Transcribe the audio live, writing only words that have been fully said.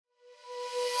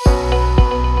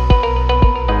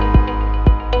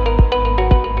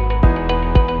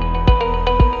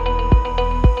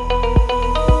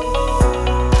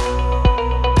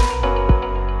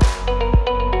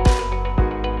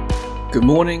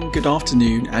morning, good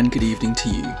afternoon, and good evening to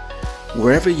you,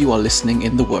 wherever you are listening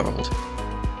in the world.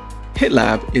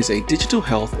 HitLab is a digital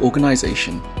health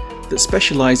organisation that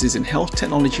specialises in health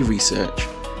technology research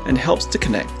and helps to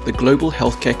connect the global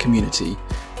healthcare community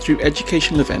through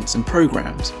educational events and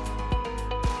programmes.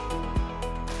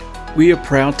 We are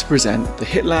proud to present the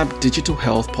HitLab Digital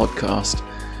Health Podcast,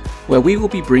 where we will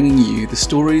be bringing you the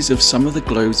stories of some of the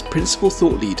globe's principal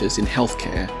thought leaders in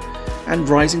healthcare and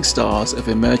rising stars of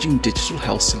emerging digital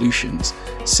health solutions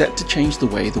set to change the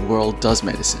way the world does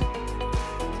medicine.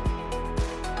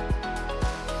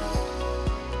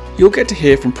 You'll get to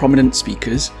hear from prominent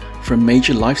speakers from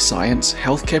major life science,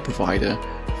 healthcare provider,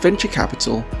 venture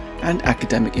capital, and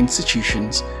academic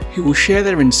institutions who will share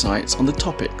their insights on the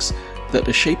topics that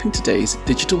are shaping today's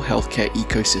digital healthcare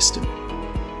ecosystem.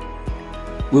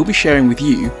 We'll be sharing with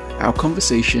you our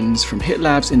conversations from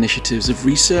HitLab's initiatives of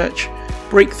research,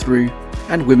 breakthrough,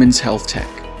 and women's health tech.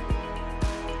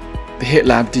 The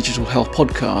HitLab Digital Health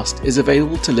Podcast is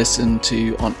available to listen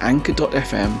to on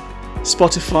Anchor.fm,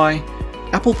 Spotify,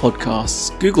 Apple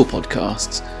Podcasts, Google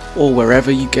Podcasts, or wherever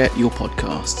you get your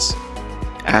podcasts.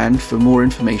 And for more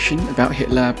information about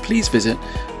HitLab, please visit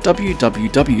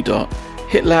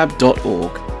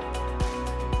www.hitlab.org.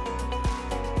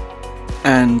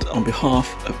 And on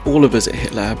behalf of all of us at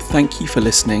HitLab, thank you for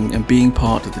listening and being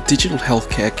part of the digital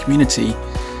healthcare community,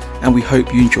 and we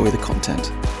hope you enjoy the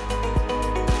content.